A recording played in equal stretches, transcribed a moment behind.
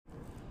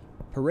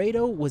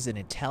Pareto was an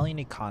Italian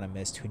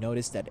economist who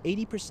noticed that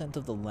 80%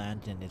 of the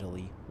land in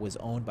Italy was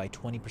owned by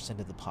 20%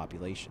 of the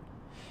population.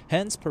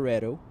 Hence,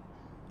 Pareto.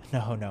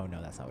 No,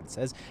 that's not what it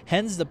says.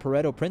 Hence, the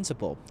Pareto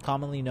principle,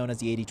 commonly known as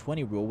the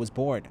 80-20 rule, was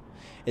born.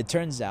 It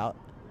turns out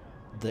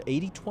the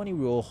 80-20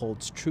 rule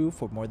holds true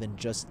for more than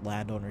just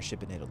land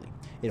ownership in Italy.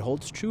 It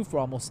holds true for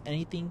almost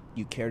anything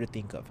you care to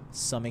think of.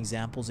 Some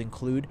examples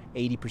include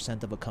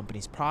 80% of a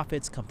company's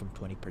profits come from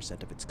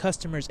 20% of its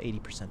customers,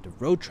 80%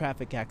 of road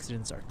traffic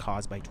accidents are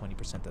caused by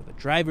 20% of the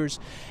drivers,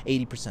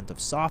 80% of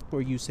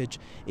software usage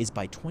is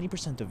by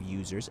 20% of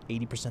users,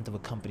 80% of a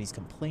company's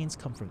complaints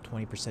come from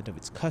 20% of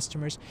its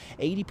customers,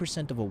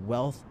 80% of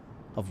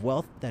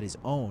wealth that is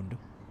owned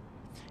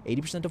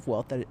 80% of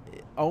wealth that...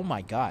 Oh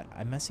my god,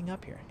 I'm messing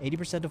up here.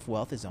 80% of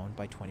wealth is owned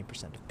by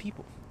 20% of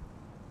people.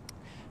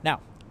 Now,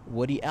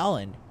 Woody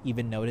Allen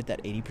even noted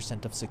that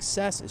 80% of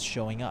success is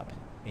showing up.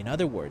 In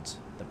other words,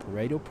 the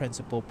Pareto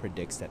principle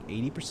predicts that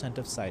 80%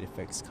 of side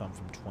effects come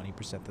from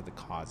 20% of the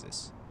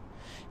causes.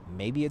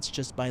 Maybe it's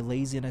just my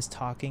laziness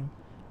talking,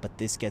 but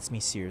this gets me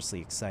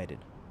seriously excited.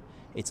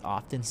 It's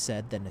often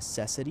said that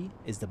necessity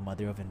is the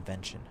mother of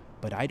invention,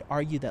 but I'd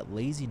argue that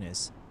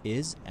laziness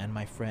is, and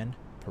my friend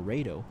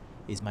Pareto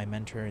is my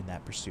mentor in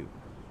that pursuit.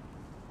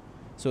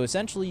 So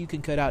essentially, you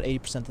can cut out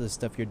 80% of the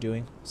stuff you're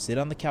doing, sit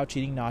on the couch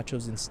eating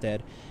nachos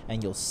instead,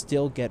 and you'll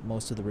still get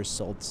most of the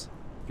results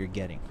you're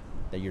getting,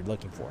 that you're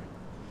looking for.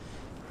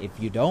 If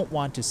you don't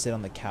want to sit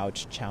on the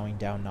couch chowing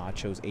down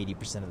nachos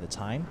 80% of the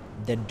time,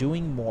 then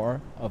doing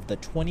more of the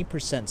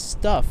 20%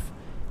 stuff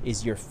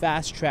is your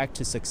fast track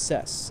to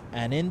success.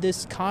 And in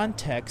this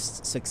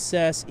context,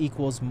 success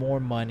equals more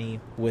money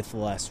with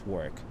less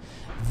work.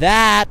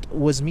 That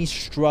was me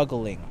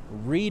struggling,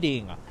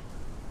 reading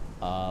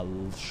a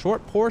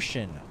short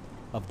portion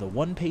of the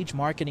one-page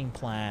marketing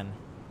plan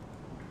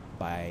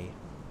by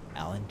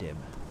Alan Dibb.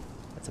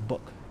 That's a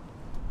book.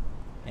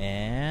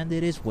 And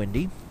it is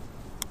windy.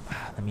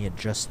 Let me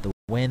adjust the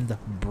wind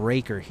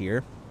breaker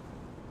here.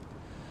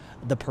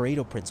 The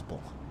Pareto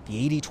principle.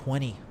 The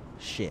 80-20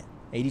 shit.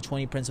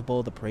 80-20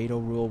 principle, the Pareto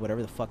rule,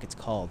 whatever the fuck it's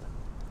called.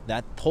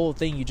 That whole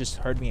thing you just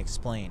heard me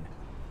explain.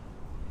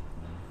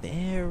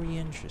 Very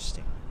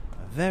interesting.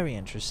 Very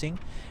interesting.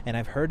 And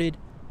I've heard it,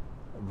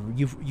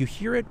 you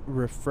hear it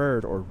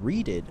referred or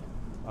read it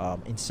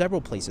in several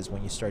places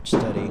when you start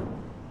studying.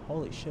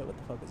 Holy shit, what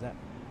the fuck is that?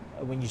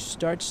 When you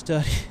start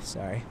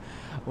studying,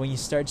 when you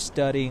start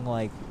studying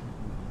like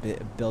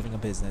building a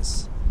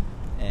business,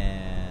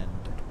 and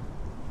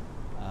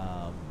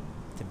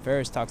Tim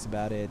Ferriss talks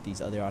about it, these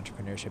other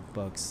entrepreneurship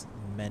books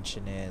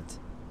mention it.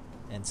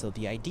 And so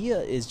the idea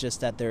is just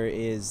that there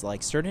is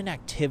like certain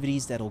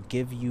activities that'll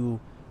give you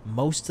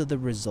most of the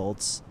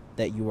results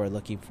that you are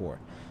looking for.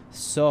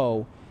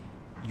 So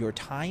your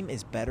time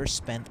is better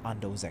spent on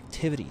those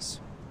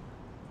activities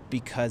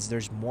because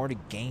there's more to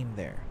gain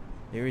there.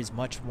 There is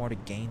much more to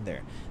gain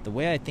there. The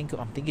way I'm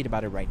thinking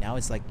about it right now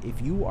is like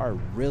if you are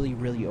really,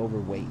 really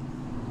overweight,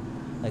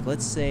 like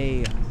let's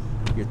say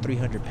you're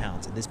 300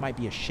 pounds, and this might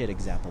be a shit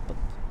example, but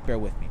bear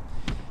with me.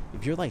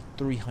 If you're like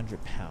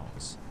 300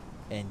 pounds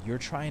and you're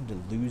trying to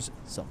lose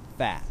some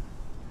fat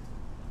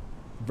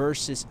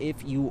versus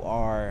if you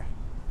are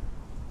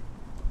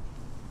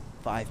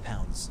 5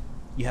 pounds,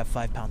 you have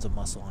 5 pounds of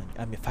muscle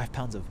on you. 5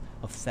 pounds of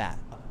fat.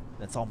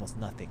 That's almost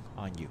nothing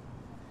on you.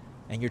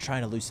 And you're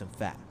trying to lose some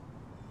fat.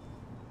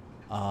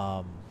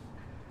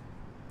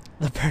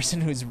 The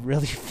person who's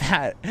really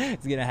fat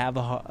is going to have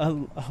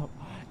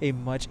a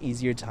much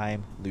easier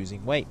time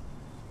losing weight.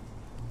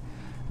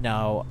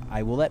 Now,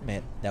 I will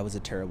admit that was a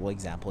terrible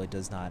example. It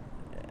does not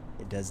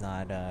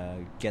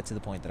get to the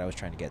point that I was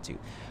trying to get to.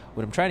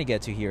 What I'm trying to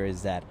get to here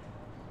is that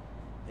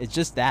it's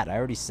just that I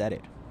already said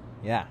it.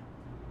 Yeah.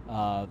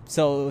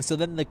 So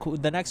then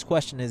the next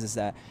question is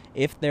that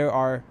if there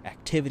are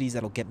activities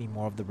that'll get me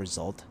more of the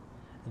result,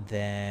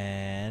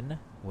 then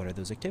what are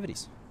those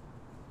activities?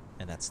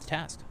 And that's the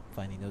task,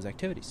 finding those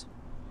activities.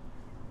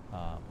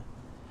 I'm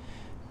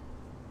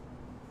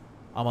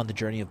on the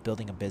journey of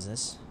building a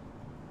business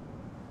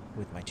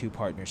with my two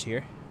partners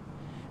here,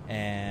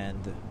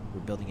 and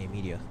we're building a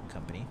media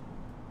company.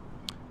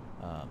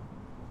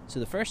 So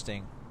the first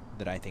thing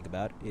that I think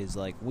about is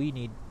like we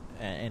need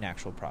an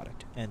actual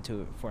product, and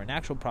for an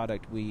actual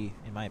product, we,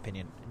 in my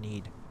opinion,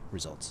 need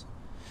results.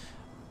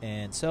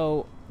 And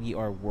so we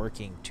are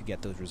working to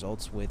get those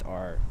results with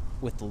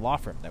the law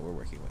firm that we're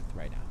working with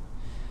right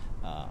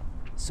now.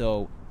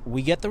 So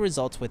we get the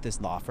results with this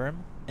law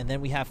firm, and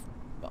then we have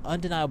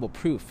undeniable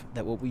proof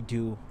that what we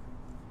do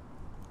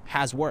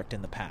has worked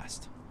in the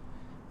past.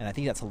 And I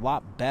think that's a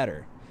lot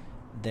better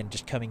than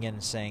just coming in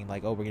and saying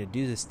like, oh, we're going to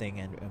do this thing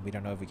and we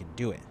don't know if we can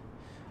do it.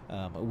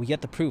 We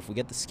get the proof, we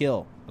get the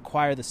skill,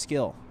 acquire the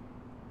skill.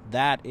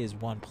 That is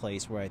one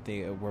place where I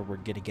think where we're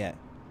going to get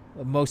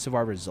most of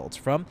our results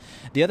from.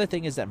 The other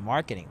thing is that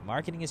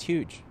marketing is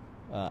huge.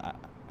 I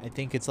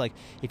think it's like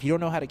if you don't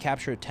know how to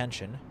capture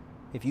attention,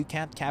 if you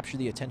can't capture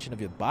the attention of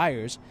your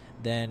buyers,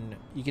 then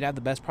you can have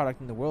the best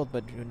product in the world,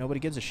 but nobody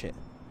gives a shit.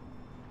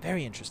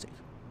 Very interesting.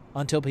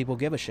 Until people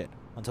give a shit.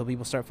 Until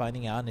people start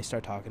finding out and they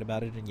start talking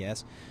about it, and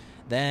yes,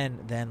 then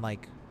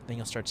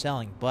you'll start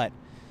selling. But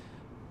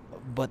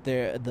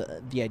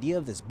the idea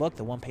of this book,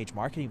 the one-page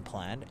marketing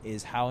plan,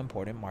 is how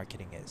important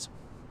marketing is,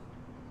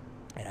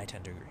 and I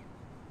tend to agree.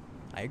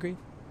 I agree.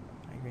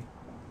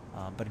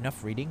 But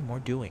enough reading, more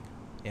doing.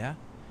 Yeah.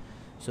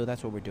 So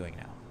that's what we're doing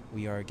now.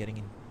 We are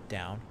getting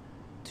down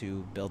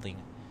to building.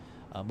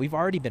 We've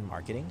already been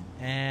marketing,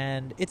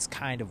 and it's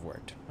kind of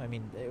worked. I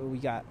mean, we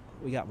got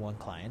one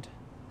client,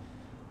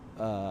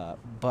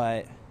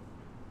 but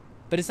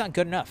it's not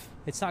good enough.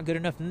 It's not good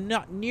enough.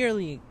 Not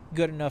nearly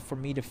good enough for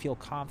me to feel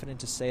confident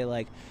to say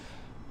like,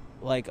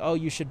 oh,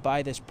 you should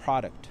buy this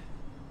product.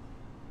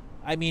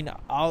 I mean,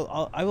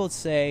 I will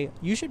say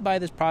you should buy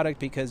this product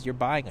because you're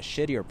buying a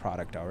shittier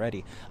product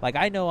already. Like,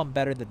 I know I'm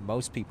better than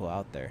most people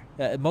out there.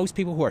 Most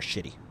people who are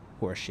shitty.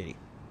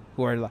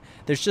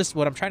 There's just,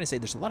 what I'm trying to say,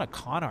 there's a lot of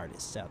con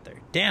artists out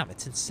there. Damn,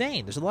 it's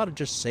insane. There's a lot of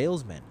just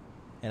salesmen.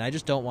 And I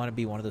just don't want to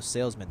be one of those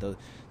salesmen.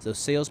 Those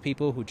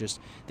salespeople who just,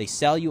 they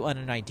sell you on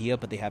an idea,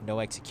 but they have no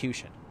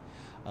execution.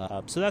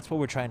 So that's what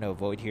we're trying to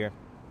avoid here.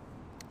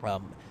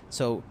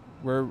 So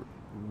we're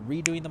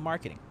redoing the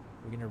marketing.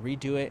 We're going to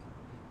redo it.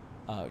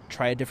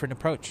 Try a different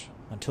approach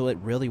until it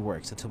really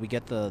works, until we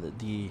get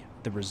the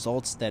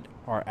results that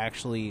are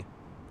actually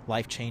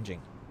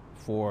life-changing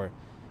for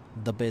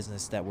the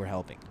business that we're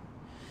helping.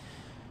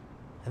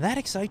 And that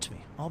excites me.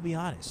 I'll be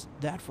honest.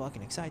 That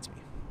fucking excites me.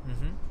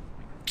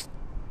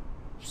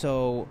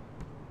 So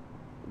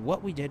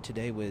what we did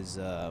today was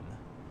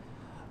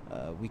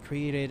we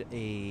created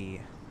the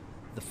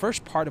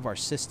first part of our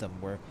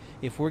system where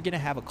if we're going to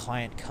have a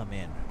client come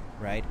in,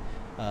 right?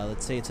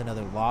 Let's say it's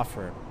another law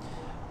firm.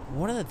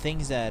 One of the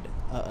things that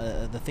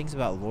the things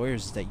about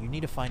lawyers is that you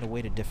need to find a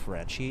way to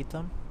differentiate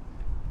them.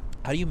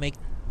 How do you make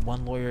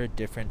one lawyer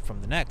different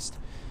from the next?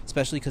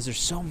 Especially because there's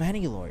so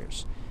many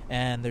lawyers,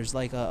 and there's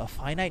like a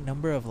finite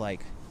number of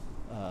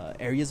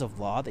areas of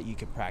law that you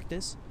can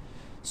practice.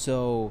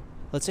 So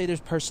let's say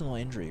there's personal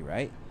injury,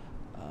 right?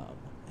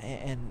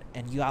 And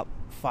you got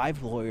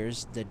 5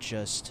 lawyers that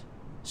just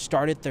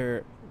started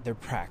their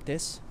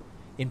practice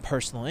in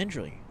personal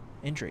injury.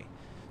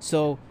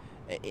 So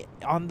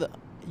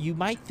you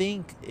might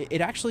think it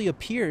actually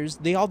appears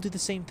they all do the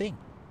same thing.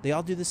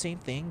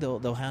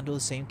 They'll handle the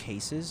same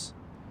cases.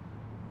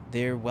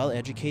 They're well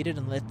educated,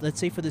 and let's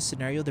say for this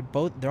scenario,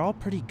 they're all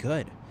pretty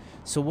good.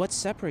 So what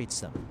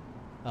separates them?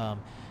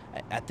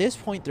 At this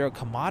point, they're a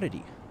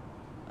commodity.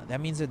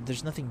 That means that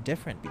there's nothing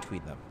different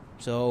between them.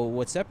 So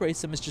what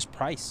separates them is just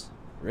price,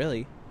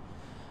 really.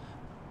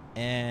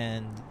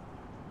 And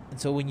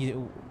so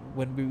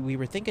when we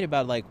were thinking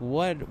about like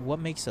what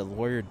makes a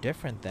lawyer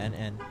different then,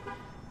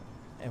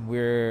 and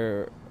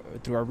we're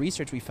through our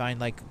research we find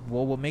like,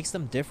 well, what makes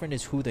them different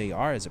is who they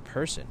are as a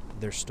person,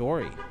 their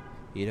story.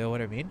 You know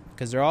what I mean?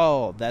 Because they're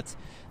all that's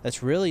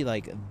really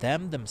like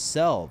them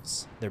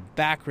themselves, their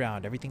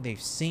background, everything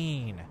they've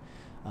seen,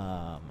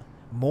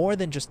 more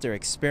than just their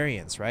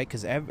experience, right?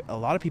 Because a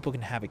lot of people can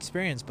have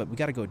experience, but we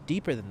got to go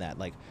deeper than that.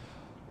 Like,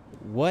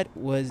 what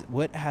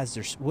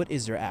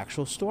is their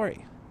actual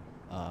story?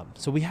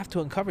 So we have to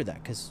uncover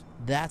that, because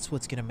that's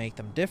what's going to make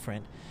them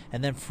different.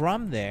 And then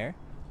from there,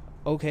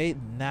 okay,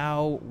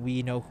 now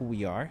we know who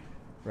we are,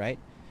 right?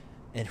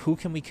 And who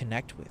can we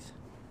connect with?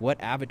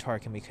 What avatar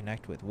can we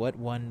connect with? What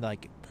one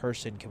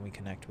person can we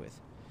connect with?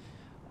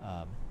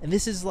 And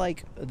this is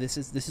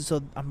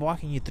so I'm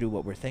walking you through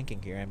what we're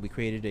thinking here, and we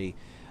created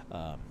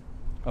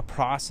a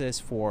process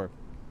for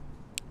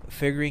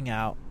figuring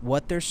out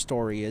what their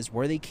story is,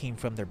 where they came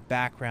from, their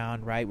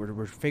background, right?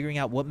 We're figuring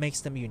out what makes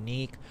them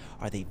unique.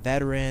 Are they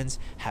veterans?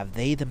 Have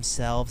they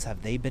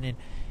been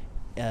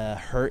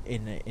hurt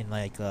in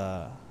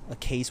a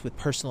case with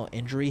personal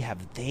injury?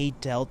 Have they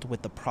dealt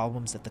with the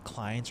problems that the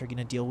clients are going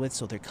to deal with?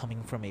 So they're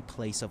coming from a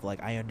place of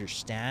I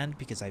understand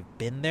because I've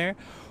been there.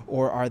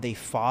 Or are they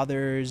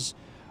fathers?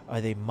 Are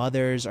they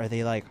mothers? Are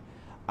they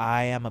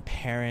I am a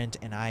parent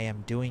and I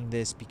am doing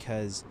this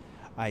because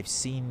I've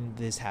seen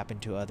this happen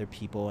to other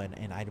people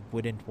and I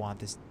wouldn't want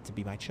this to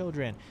be my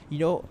children.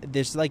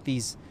 There's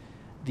these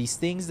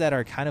things that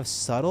are kind of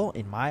subtle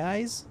in my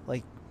eyes.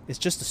 It's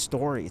just a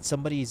story. It's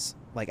somebody's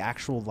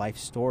actual life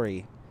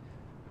story.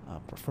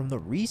 But from the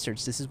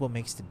research, this is what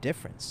makes the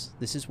difference.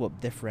 This is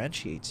what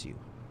differentiates you.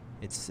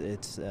 It's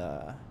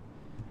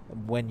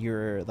when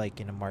you're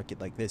in a market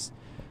like this.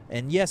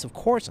 And yes, of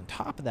course, on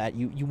top of that,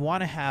 you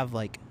want to have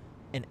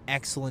an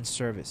excellent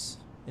service,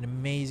 an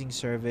amazing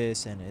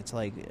service, and it's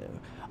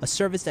a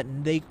service that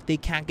they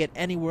can't get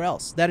anywhere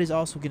else. That is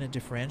also going to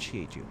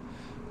differentiate you.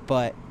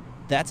 But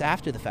that's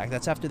after the fact.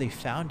 That's after they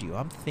found you.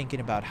 I'm thinking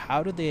about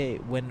how do they,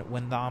 when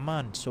I'm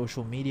on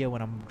social media,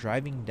 when I'm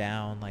driving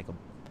down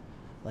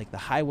the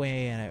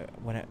highway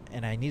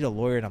and I need a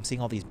lawyer and I'm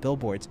seeing all these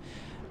billboards,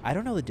 I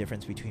don't know the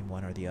difference between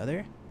one or the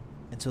other.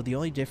 And so the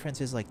only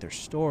difference is their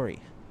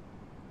story.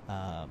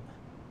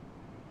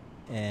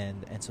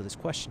 And so this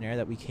questionnaire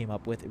that we came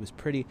up with, it's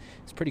pretty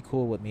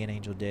cool what me and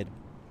Angel did.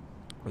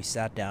 We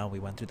sat down, we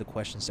went through the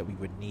questions that we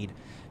would need,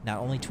 not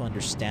only to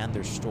understand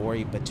their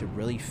story, but to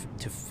really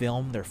to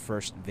film their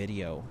first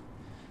video,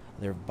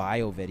 their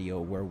bio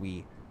video, where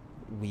we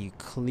we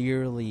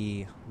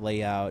clearly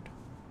lay out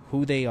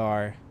who they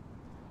are,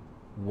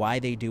 why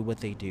they do what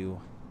they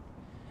do,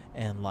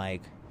 and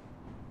like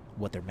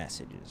what their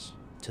message is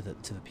to the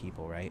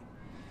people, right?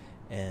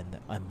 And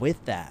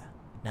with that,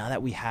 now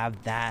that we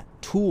have that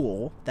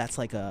tool, that's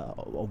like a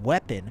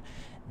weapon.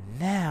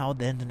 Now,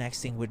 then the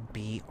next thing would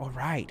be, all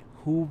right,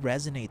 who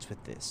resonates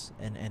with this?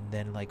 And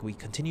then like we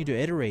continue to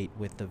iterate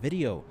with the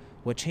video.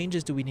 What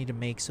changes do we need to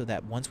make so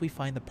that once we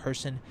find the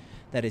person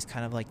that is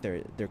kind of like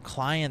their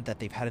client that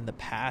they've had in the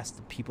past,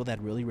 the people that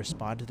really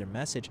respond to their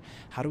message,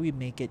 how do we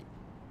make it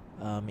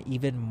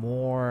even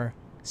more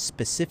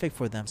specific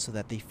for them so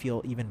that they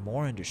feel even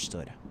more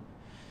understood?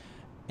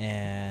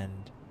 And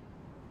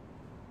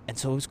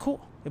so it was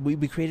cool.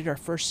 We created our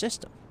first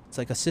system. It's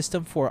like a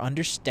system for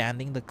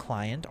understanding the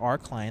client, our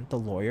client, the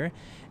lawyer,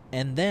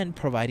 and then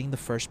providing the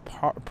first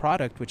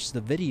product, which is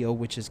the video,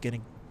 which is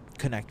going to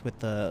connect with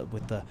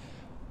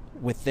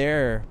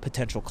their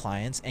potential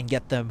clients and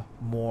get them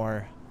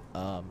more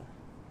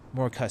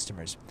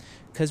customers.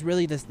 Because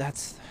really,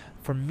 that's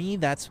for me,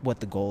 that's what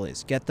the goal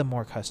is: get them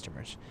more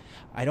customers.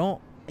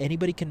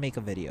 Anybody can make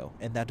a video,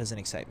 and that doesn't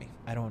excite me.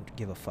 I don't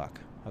give a fuck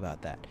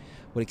about that.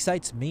 What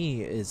excites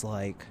me is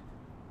like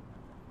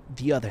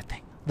the other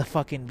thing,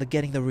 the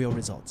getting the real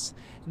results,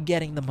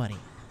 getting the money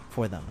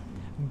for them,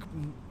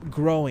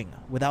 growing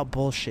without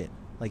bullshit.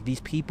 Like, these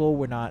people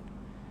were not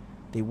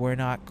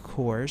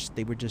coerced.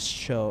 They were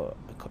just I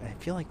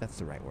feel like that's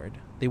the right word.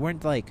 They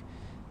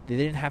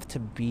didn't have to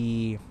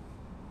be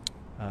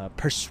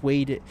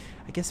persuaded.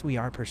 I guess we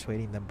are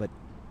persuading them, but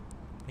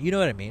you know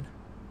what I mean?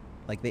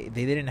 Like, they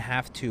didn't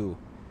have to,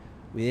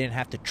 we didn't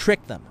have to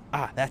trick them.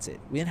 That's it.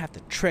 We didn't have to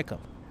trick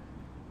them.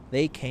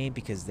 They came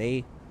because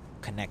they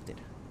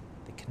connected.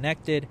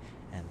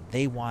 And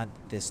they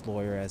want this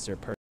lawyer as their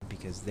person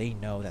because they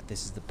know that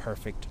this is the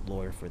perfect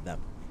lawyer for them.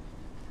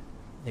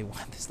 They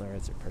want this lawyer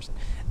as their person.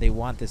 They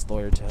want this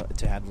lawyer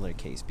to handle their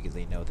case because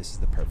they know this is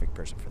the perfect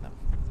person for them.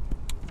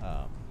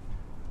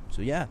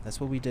 So yeah, that's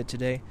what we did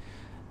today.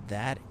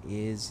 That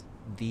is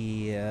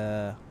the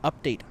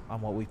update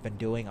on what we've been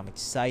doing. I'm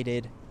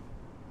excited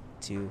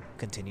to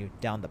continue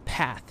down the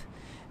path.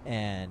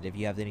 And if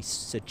you have any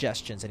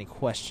suggestions, any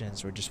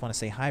questions, or just want to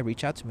say hi,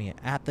 reach out to me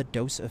at The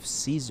Dose of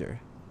Caesar.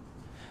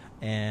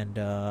 And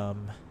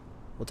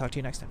we'll talk to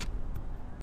you next time.